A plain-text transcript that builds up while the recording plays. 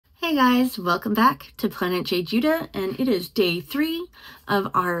Hey guys, welcome back to planetjejuda, and it is day 3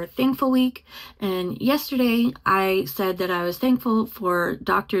 of our thankful week. And yesterday I said that I was thankful for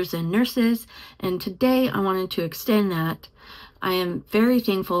doctors and nurses, and today I wanted to extend that. I am very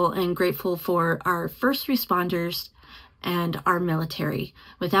thankful and grateful for our first responders and our military,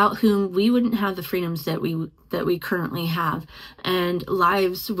 without whom we wouldn't have the freedoms that we currently have, and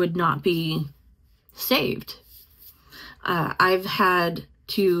lives would not be saved. I've had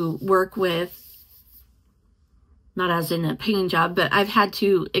to work with, not as in a paying job, but I've had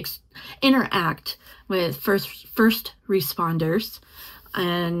to interact with first responders,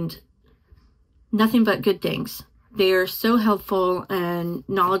 and nothing but good things. They are so helpful and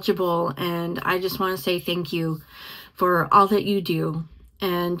knowledgeable, and I just want to say thank you for all that you do.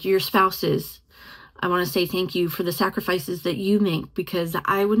 And your spouses, I want to say thank you for the sacrifices that you make, because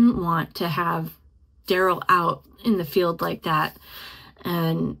I wouldn't want to have Daryl out in the field like that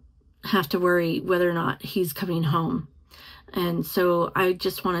and have to worry whether or not he's coming home. And so I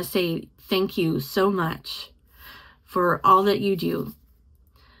just want to say thank you so much for all that you do.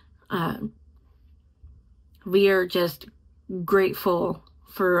 We are just grateful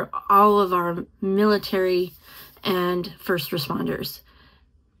for all of our military and first responders.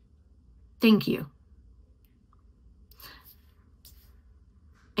 Thank you.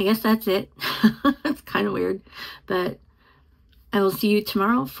 I guess that's it. It's kind of weird, but I will see you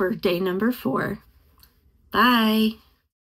tomorrow for day number 4. Bye.